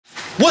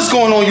What's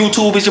going on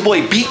YouTube? It's your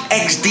boy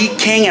BXD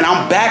King and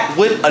I'm back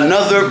with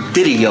another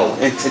video.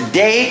 And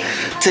today,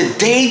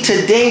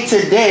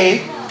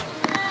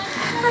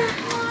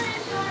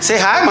 say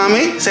hi,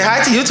 mommy. Say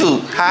hi to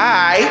YouTube.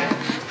 Hi.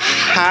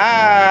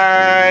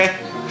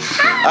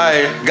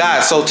 Alright,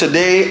 guys, so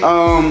today,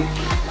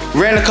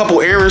 ran a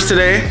couple errands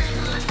today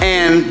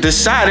and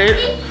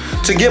decided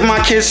to get my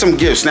kids some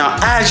gifts. Now,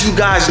 as you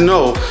guys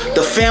know,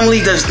 the family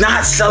does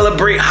not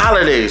celebrate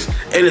holidays.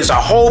 And there's a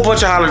whole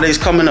bunch of holidays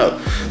coming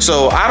up.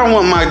 So I don't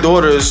want my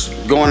daughters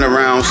going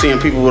around seeing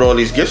people with all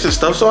these gifts and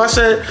stuff. So I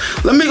said,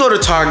 let me go to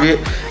Target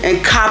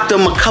and cop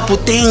them a couple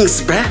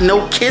things, bruh.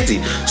 No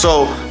kiddie.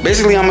 So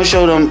basically I'm gonna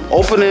show them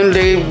opening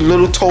their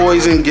little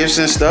toys and gifts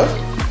and stuff.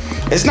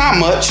 It's not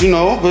much, you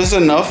know, but it's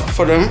enough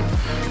for them.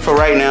 For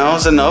right now,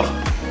 it's enough.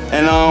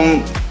 And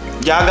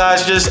y'all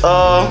guys just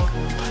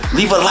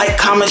leave a like,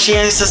 comment,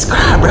 share, and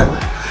subscribe, bruh.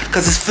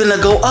 Cause it's finna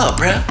go up,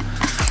 bruh.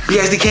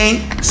 BXD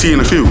King, see you in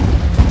a few.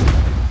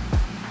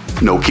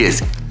 No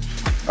kissing.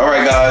 All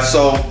right, guys,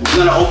 so we're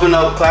gonna open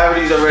up.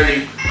 Clarity's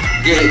already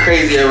getting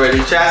crazy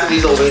already.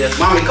 Chastity's over here.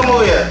 Mommy, come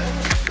over here.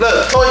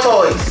 Look,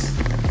 toys.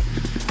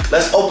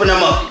 Let's open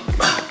them up.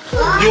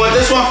 You want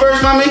this one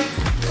first, mommy?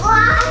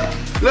 What?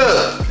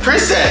 Look,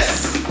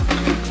 princess.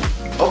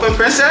 Open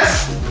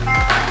princess.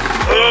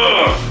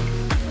 Ugh.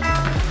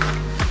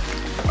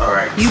 All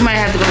right. You might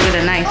have to go get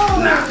a knife.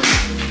 Nah.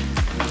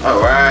 All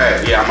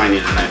right. Yeah, I might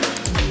need a knife.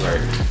 All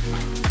right.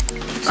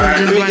 So all right,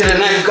 let me get a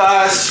knife,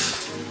 guys.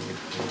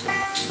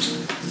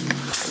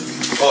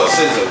 Oh,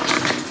 scissor.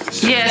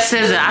 Yeah,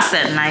 scissor. I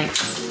said knife.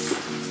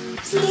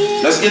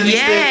 Let's get these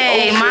things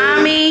Yay, open.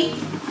 mommy.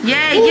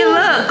 Yeah, you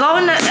look. Go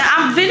in the.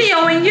 I'm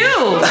videoing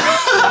you.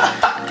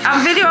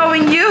 I'm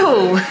videoing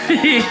you.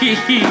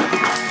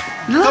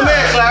 Look. Come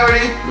here,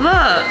 Clarity.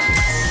 Look.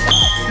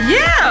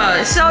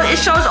 Yeah. So it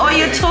shows all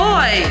your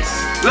toys.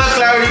 Look,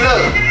 Clarity.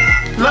 Look.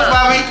 Look,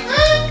 mommy.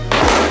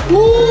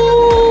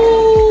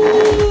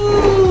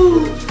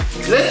 Ooh.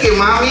 Look at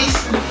mommies.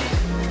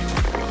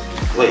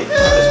 Wait.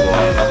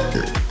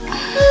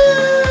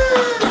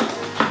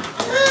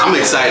 I'm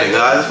excited,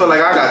 guys. I feel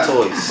like I got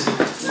toys.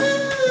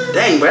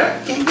 Dang, bruh.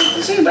 Can't get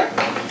this in, bruh.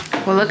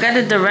 Well, look at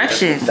the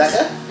directions. That's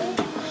it?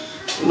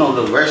 You know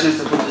the directions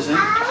to put this in?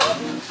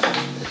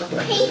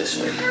 This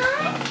way.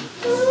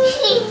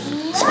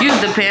 Excuse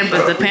the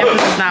Pampers. The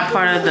Pampers is not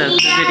part of the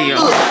video.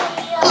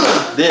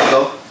 There you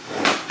go.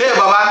 Here,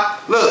 Baba.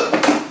 Look.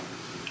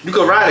 You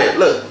can ride it.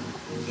 Look.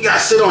 You gotta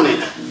sit on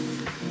it.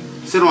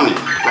 Sit on it.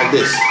 Like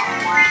this.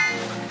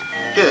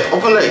 Here,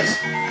 open legs.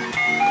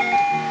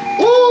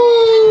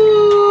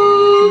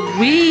 Woo!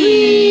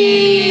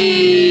 Wee!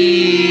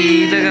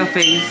 Look at her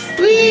face.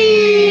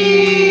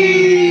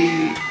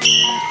 Wee!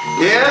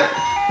 Yeah?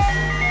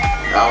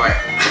 Alright.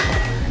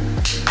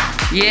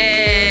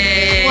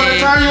 Yay! You wanna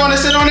turn? You wanna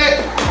sit on it?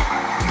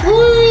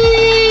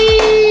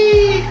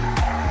 Wee!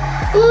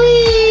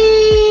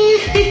 Wee!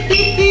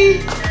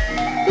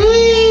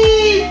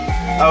 Wee!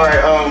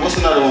 Alright, what's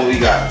another one we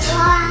got?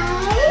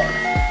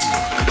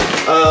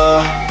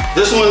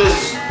 This one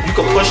is, you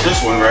can push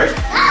this one, right?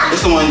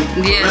 This one,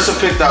 yes. Marissa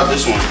picked out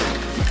this one.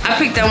 I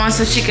picked that one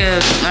so she could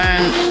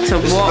learn to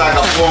This walk. is like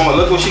a form of,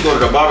 look when she go to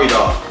the Barbie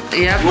doll.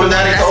 Yep. You want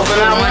Daddy to open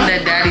that one? one?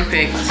 That Daddy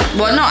picked.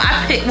 Well, no,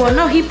 I picked. Well,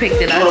 no, he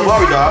picked it. You want the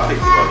Barbie doll? I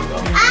picked the Barbie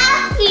doll.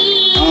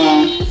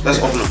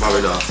 Let's open the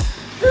Barbie doll.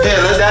 Here,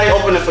 let Daddy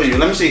open it for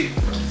you. Let me see.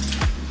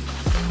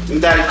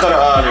 Let Daddy cut her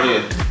out of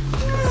here.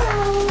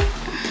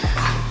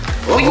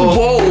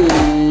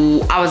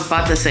 Whoa! I was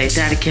about to say,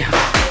 Daddy can't.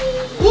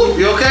 Whoop,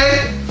 you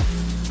okay?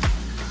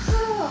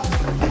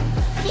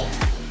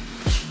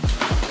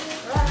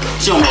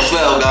 She almost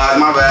fell, guys.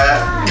 My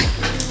bad.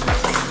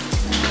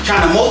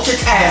 Trying to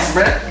multitask,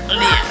 bruh.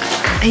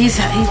 Yeah. He's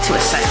too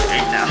excited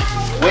right now.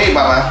 Wait,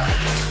 Baba.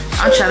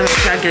 I'm trying to make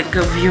sure I get a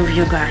good view of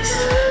you guys.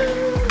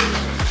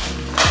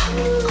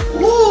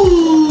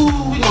 Ooh,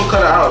 we gonna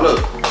cut her out.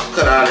 Look,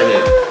 cut her out of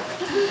here.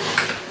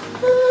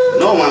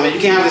 No, mommy, you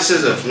can't have the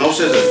scissors. No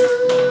scissors.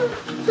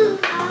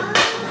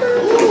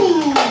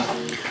 Ooh.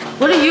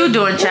 What are you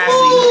doing, Chastity?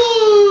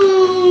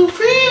 Ooh,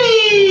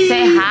 pretty.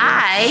 Say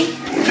hi.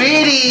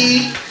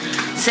 Pretty.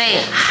 Say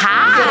Look,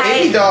 hi.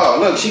 baby doll.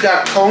 Look, she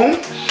got comb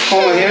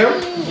her hair.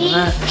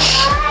 Look.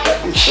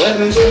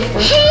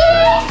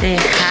 Say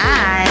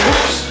hi.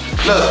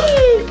 Look,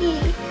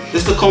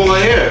 this to comb her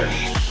hair.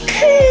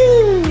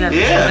 You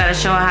gotta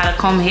show her how to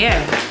comb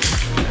hair.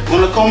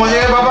 Wanna comb her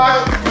hair,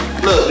 Baba?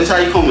 Look, this how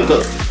you comb it.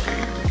 Look.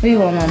 What you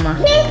want, Mama?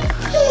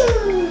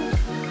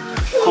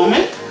 Comb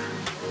it?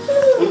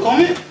 Wanna comb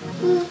it?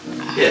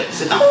 Yeah,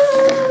 sit down.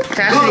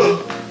 Chastity.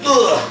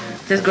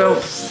 This girl,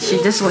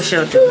 this is what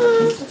she'll do.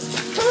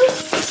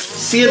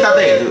 See it out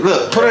there.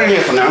 Look, put her in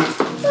here for now.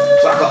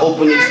 So I can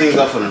open these things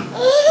up for them.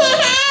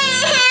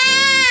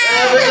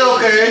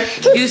 Okay.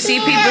 You see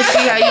people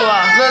see how you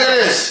are. Look at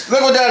this.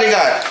 Look what Daddy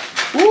got.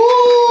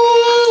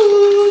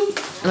 Woo!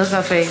 Look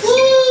her face.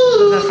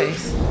 Woo! Look her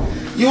face.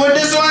 You want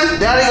this one?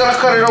 Daddy gonna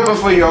cut it open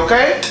for you,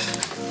 okay?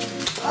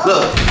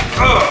 Look.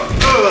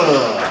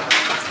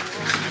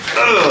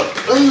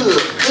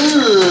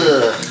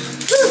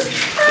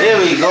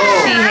 go.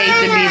 She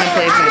hates to be in the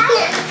playpen.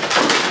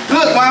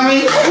 Look,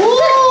 mommy.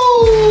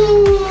 Woo!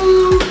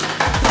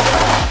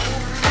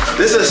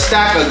 This is a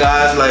stacker,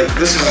 guys. Like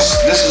this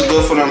is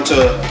good for them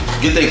to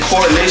get their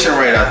coordination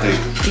right, I think.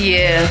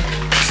 Yeah.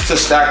 It's a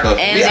stacker.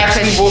 And they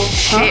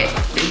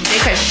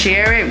could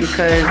share it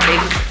because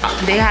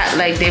they had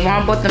like they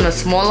mom bought them a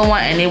smaller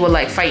one and they were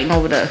like fighting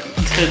over the.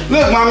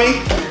 Look,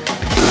 mommy.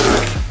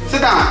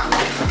 Sit down.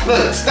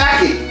 Look,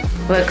 stack it.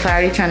 Look,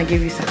 Claudia trying to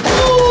give you something.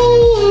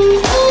 Ooh,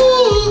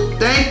 ooh,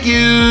 thank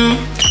you.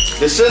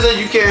 The scissor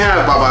you can't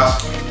have, Baba.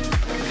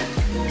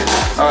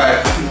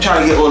 Alright, I'm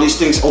trying to get all these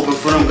things open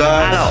for them,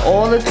 guys. Out of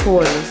all the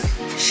toys,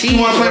 she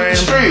wanna play with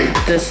the string.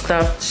 The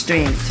stuffed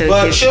string.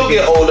 But she'll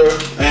get older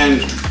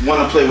and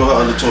want to play with her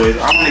other toys.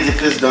 I want to get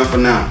this done for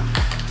now.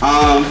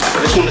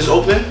 This one is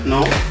open?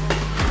 No.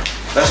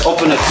 Let's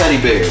open the teddy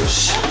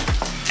bears.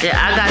 Yeah,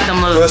 I got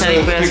them little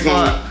teddy bears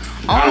for.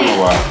 I don't know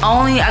why.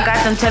 Only I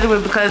got them teddy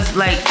bears because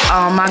like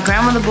my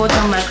grandmother bought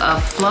them like a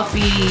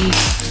fluffy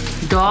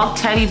dog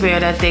teddy bear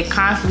that they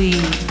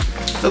constantly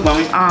Look,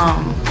 mommy.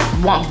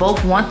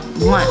 want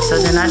once, so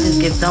then I just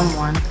give them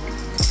one.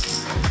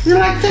 You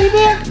don't like teddy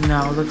bear?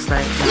 No, looks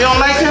like You don't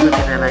like him? Look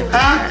at it like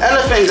huh?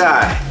 Elephant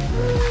guy.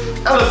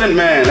 Elephant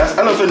man. That's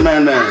elephant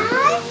man.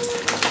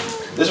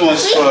 This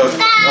one's for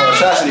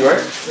Chastity,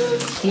 right?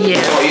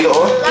 Yeah. Or either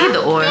or? Either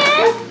or.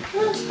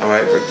 All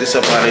right, break this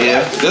up out of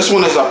here. This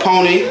one is a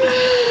pony.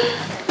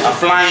 A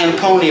flying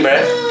pony,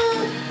 bruh.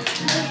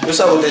 What's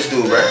up with this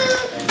dude, bruh?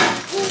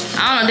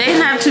 I don't know. They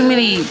didn't have too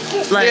many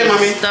like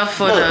stuff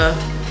for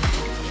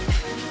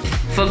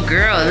for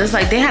girls. It's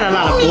like they had a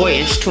lot of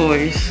boyish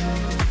toys.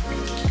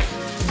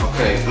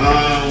 Okay.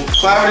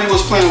 Clarity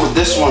was playing with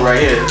this one right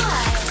here.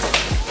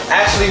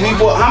 Actually, we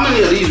bought. How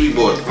many of these we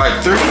bought?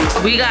 Like 3.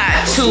 We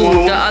got 2.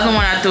 The other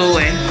one I threw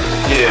away.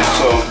 Yeah.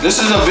 So this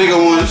is a bigger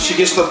one. She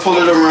gets to pull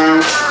it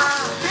around.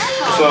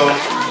 So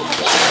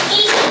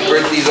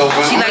break these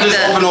open. Just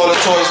open all the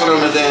toys for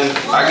them, and then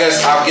I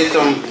guess I'll get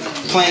them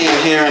playing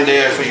here and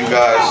there for you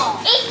guys.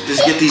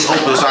 Just get these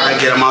open so I can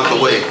get them out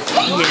the way.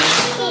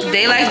 Yeah.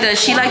 They like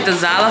she like the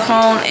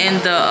xylophone and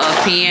the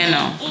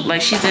piano.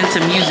 Like she's into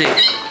music.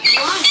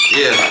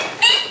 Yeah,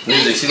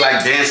 music. She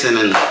like dancing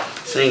and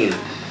singing.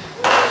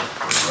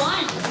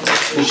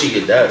 Who she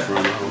get that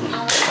from?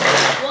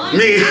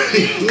 Me.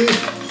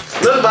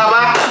 Look,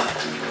 Baba.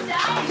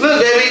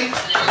 Look, baby.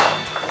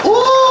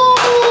 Ooh,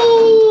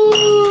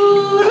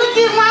 look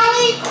at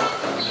mommy.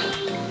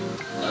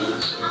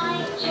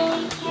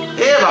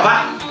 Yeah, Baba.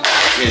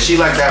 Yeah, she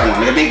like that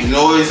one. They make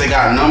noise. They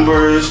got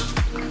numbers.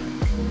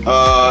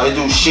 It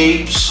do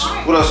shapes.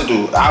 What else it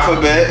do?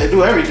 Alphabet. It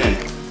do everything.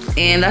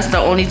 And that's the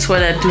only toy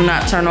that do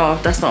not turn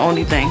off. That's the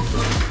only thing.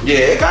 Yeah,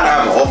 it gotta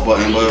have an off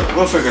button, but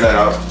we'll figure that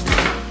out.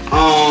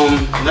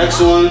 Next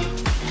one.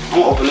 I'm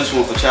gonna open this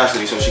one for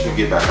Chastity so she can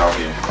get back out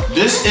here.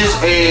 This is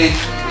a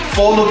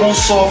foldable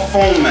soft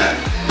foam mat.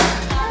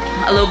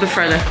 A little bit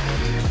further.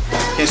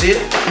 Can you see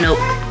it? Nope.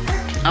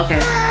 Okay.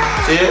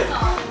 See it?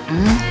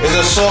 It's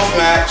a soft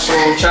mat, so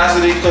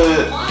Chastity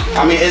could.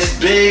 I mean, it's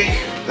big.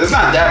 It's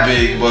not that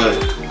big, but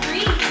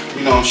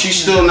you know, she's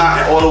still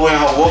not all the way in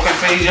her walking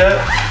phase yet.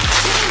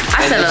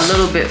 I said a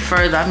little bit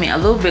further. I mean, a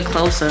little bit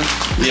closer.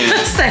 Yeah.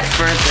 I said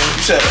further.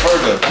 You said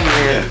further.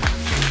 Yeah.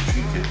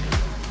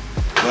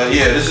 But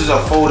yeah, this is a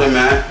folding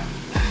mat.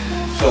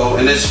 So,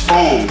 and it's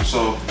foam,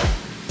 so,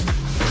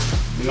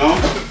 you know,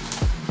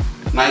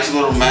 nice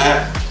little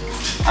mat.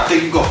 I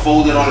think you can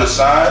fold it on the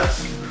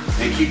sides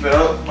and keep it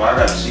up, but I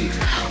gotta see.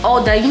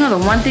 Oh, Dad, you know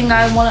the one thing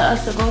I wanted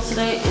us to go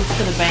today is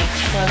to the bank.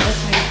 So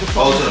let's make the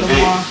to the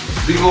bank.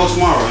 We can go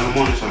tomorrow in the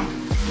morning time.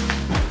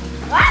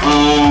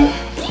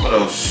 What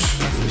else?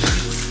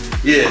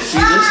 Yeah, see,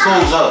 this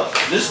goes up.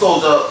 This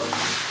goes up.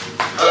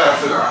 I gotta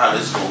figure out how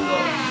this goes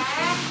up.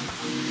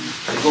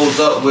 It goes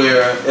up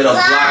where it'll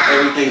block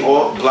everything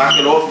off, block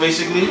it off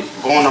basically,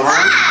 going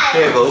around.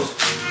 There it goes.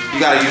 You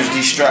gotta use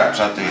these straps,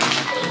 I think.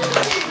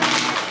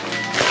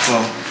 So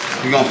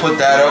we're gonna put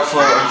that up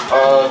for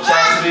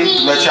Chastity.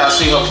 Let y'all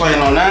see her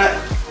playing on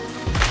that.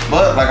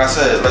 But like I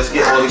said, let's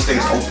get all these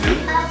things open.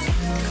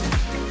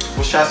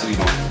 What's Chastity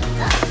doing?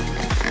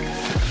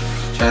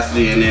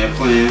 Chastity in there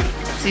playing.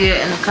 See it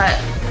in the cut.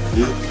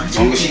 Yeah. As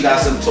long as she got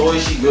some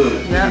toys, she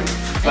good. Yep.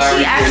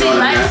 She actually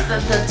likes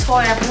the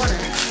toy I bought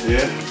her.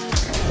 Yeah.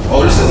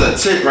 Oh, this is a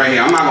tent right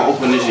here. I'm not gonna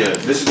open this yet.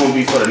 This is gonna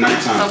be for the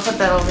nighttime. So put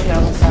that over here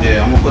on the side.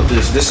 Yeah, I'm gonna put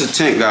this. This is a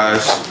tent,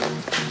 guys.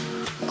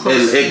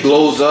 It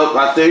glows up,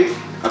 I think.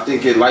 I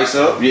think it lights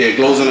up. Yeah, it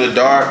glows in the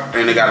dark,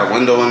 and it got a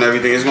window and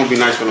everything. It's gonna be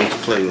nice for them to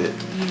play with.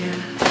 Yeah.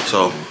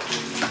 So,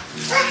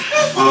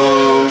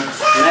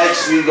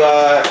 next we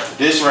got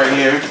this right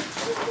here.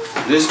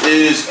 This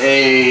is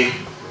a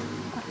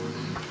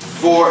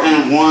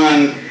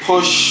 4-in-1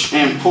 push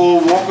and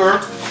pull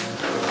walker.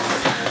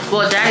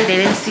 Well, Daddy, they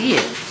didn't see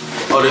it.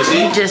 Oh, they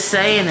see? You just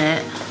saying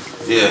it.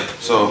 Yeah.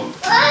 So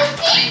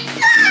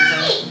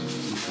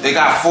they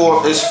got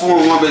 4. It's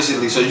 4-in-1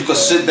 basically. So you can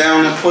sit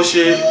down and push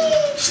it,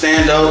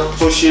 stand up,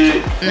 push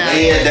it,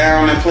 lay it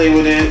down and play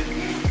with it.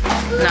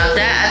 Now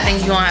that I think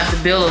you're gonna have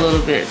to build a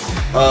little bit.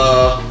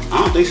 I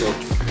don't think so.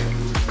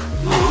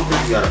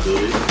 gotta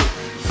build it.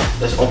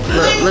 Let's open it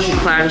up. Look at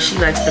Clary, she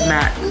likes the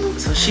map.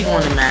 So she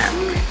on the map.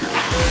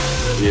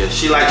 Yeah,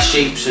 she likes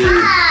shapes and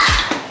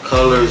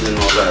colors and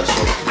all that.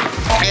 So.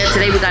 And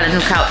today we got a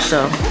new couch,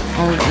 so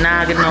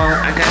now I gotta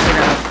get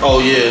a. Oh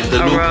yeah,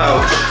 the new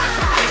couch.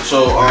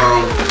 So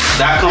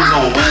that comes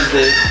on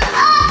Wednesday.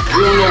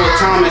 We don't know what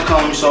time it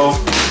comes, so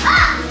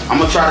I'm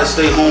gonna try to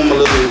stay home a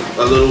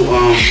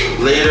little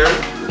later,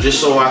 just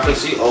so I can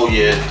see. Oh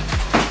yeah,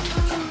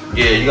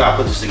 you gotta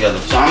put this together.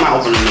 So I'm not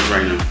opening this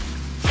right now.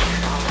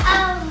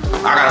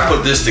 I gotta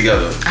put this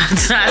together.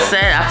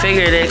 I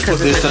figured it. Put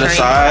this to the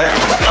side.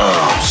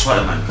 Oh, I'm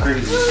sweating like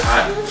crazy. It's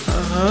hot.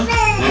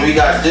 Then we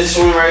got this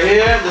one right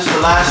here. This is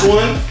the last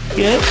one.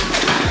 Yeah.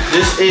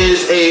 This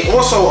is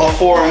also a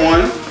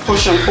 4-in-1.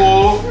 Push and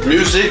pull,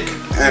 music,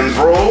 and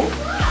roll.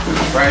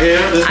 Right here.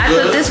 I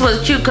thought this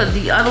was cute because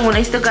the other one,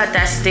 they still got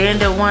that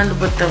standard one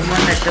with the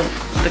one that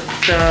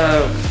the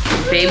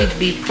baby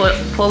be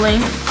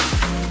pulling.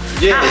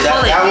 Yeah,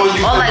 that one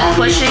you like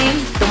pushing.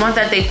 The ones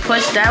that they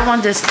push, that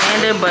one's just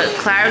standard, but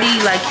Clarity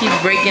like keep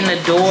breaking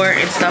the door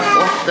and stuff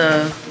off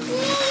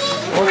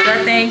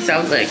that thing. So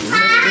I was like,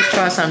 let's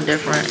try something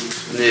different.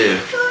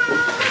 Yeah.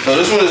 So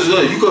this one is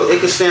good.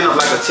 It could stand up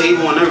like a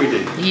table and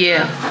everything.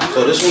 Yeah.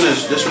 So this one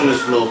is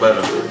a little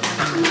better.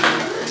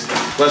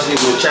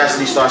 Especially when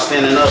Chastity starts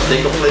standing up,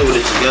 they can play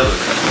with it together.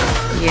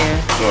 Yeah.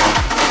 So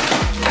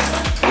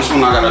this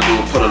one I gotta do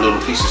put a little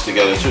pieces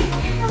together too.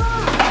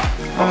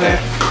 Okay.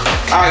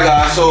 Alright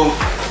guys, so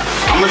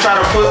I'm gonna try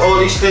to put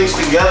all these things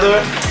together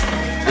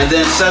and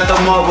then set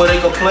them up where they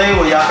can play,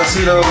 where y'all can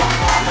see them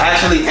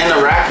actually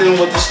interacting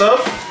with the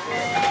stuff.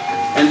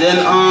 And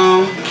then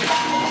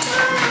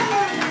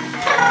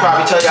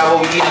probably tell y'all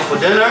what we eating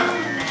for dinner.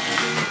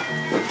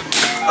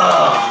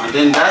 And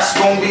then that's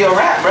gonna be a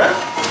wrap, bruh.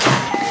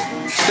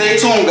 Stay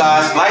tuned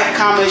guys, like,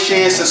 comment,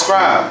 share, and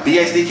subscribe.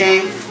 BXD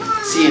King,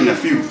 see you in a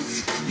few.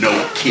 No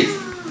kidding.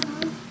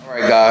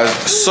 Alright guys,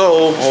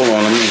 so hold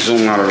on, let me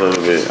zoom out a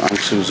little bit. I'm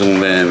too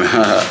zoomed in.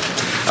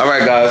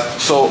 Alright guys,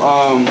 so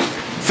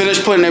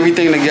finished putting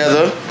everything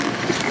together.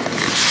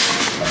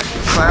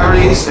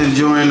 Clarity's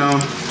enjoying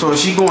so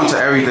she going to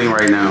everything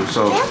right now.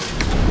 So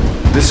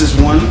this is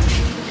one.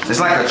 It's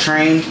like a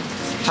train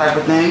type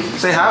of thing.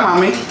 Say hi,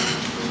 mommy.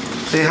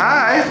 Say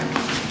hi.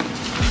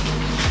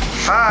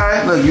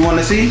 Hi. Look, you want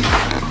to see?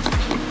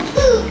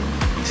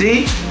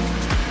 See?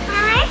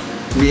 Hi.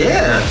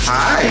 Yeah.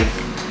 Hi.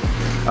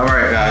 All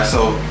right, guys.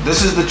 So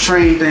this is the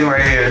train thing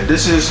right here.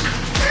 This is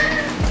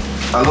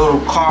a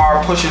little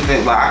car pushing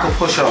thing. Like I could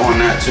push her on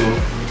that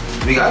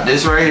too. We got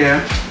this right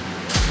here.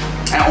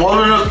 And all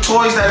of the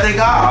toys that they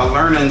got are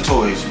learning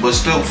toys, but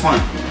still fun.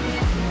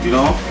 You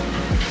know?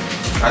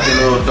 Got the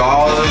little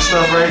dolls and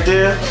stuff right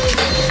there.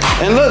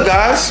 And look,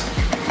 guys.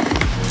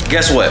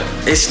 Guess what?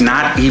 It's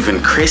not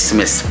even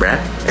Christmas, bruh.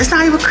 It's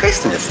not even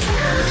Christmas.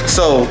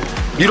 So,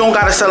 you don't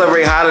gotta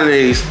celebrate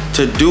holidays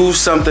to do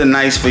something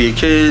nice for your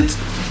kids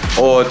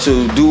or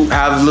to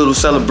have little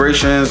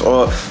celebrations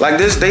or like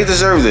this. They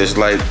deserve this.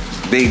 Like,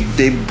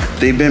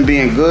 they've been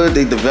being good,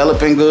 they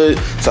developing good.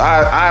 So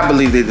I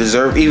believe they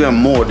deserve even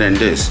more than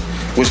this,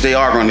 which they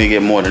are going to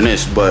get more than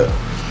this. But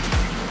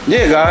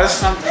yeah,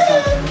 guys,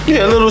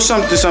 yeah, a little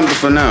something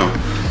for now.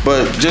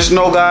 But just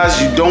know,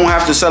 guys, you don't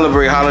have to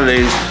celebrate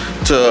holidays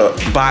to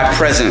buy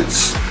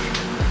presents.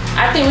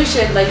 I think we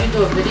should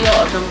do a video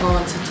of them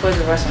going to Toys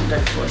R Us on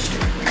 34th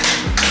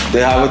Street.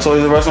 They have a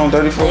Toys R Us on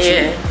 34th Street?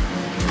 Yeah.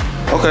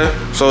 Okay,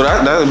 so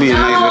that would be a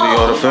nice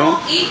video to film.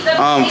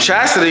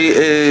 Chastity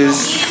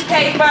is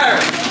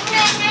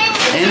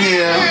in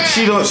here.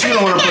 She don't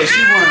want to play.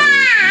 She wants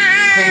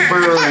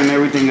paper and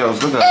everything else.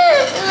 Look at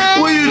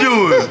her. What are you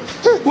doing?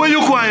 What are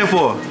you crying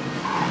for?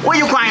 What are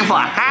you crying for?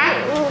 Huh?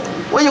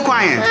 What are you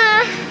crying?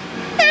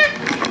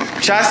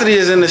 Chastity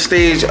is in the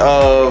stage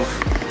of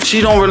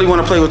she don't really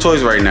want to play with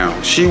toys right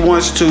now. She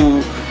wants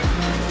to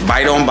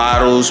bite on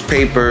bottles,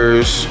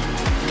 papers,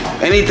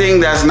 anything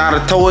that's not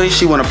a toy.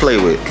 She want to play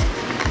with.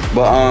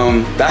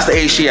 But that's the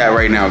age she at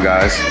right now,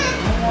 guys.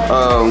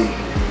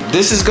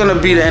 This is gonna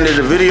be the end of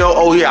the video.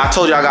 Oh yeah, I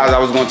told y'all guys I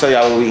was gonna tell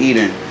y'all what we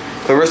eating.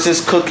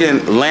 Carissa's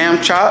cooking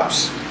lamb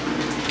chops.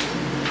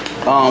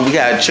 We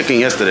had chicken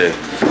yesterday.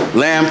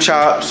 Lamb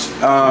chops.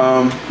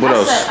 What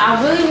else?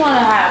 I really want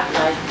to have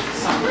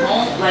some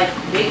home,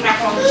 baked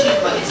macaroni and cheese,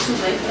 but it's too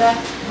late for that.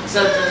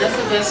 So the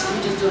difference,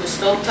 we just do the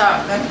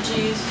stovetop mac and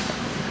cheese.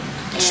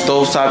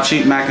 Stovetop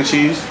cheap mac and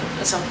cheese.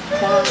 And some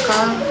corn on the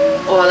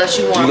cob, or unless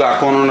you want. You got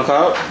corn on the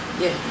cob?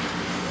 Yeah.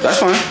 That's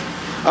fine.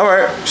 All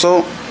right,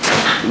 so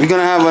we're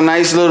gonna have a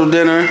nice little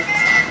dinner,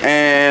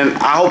 and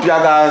I hope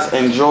y'all guys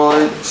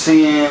enjoyed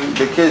seeing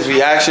the kids'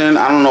 reaction.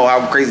 I don't know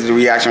how crazy the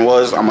reaction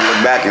was. I'm gonna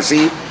look back and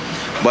see.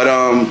 But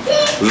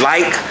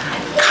like,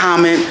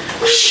 comment,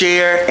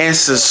 share, and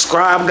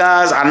subscribe,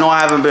 guys. I know I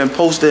haven't been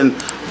posting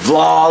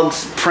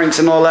vlogs, pranks,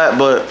 and all that,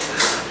 but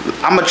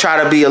I'm gonna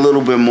try to be a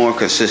little bit more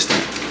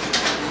consistent.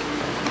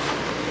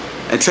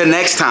 Until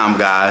next time,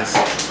 guys,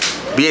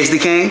 BXD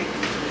King,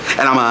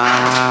 and I'm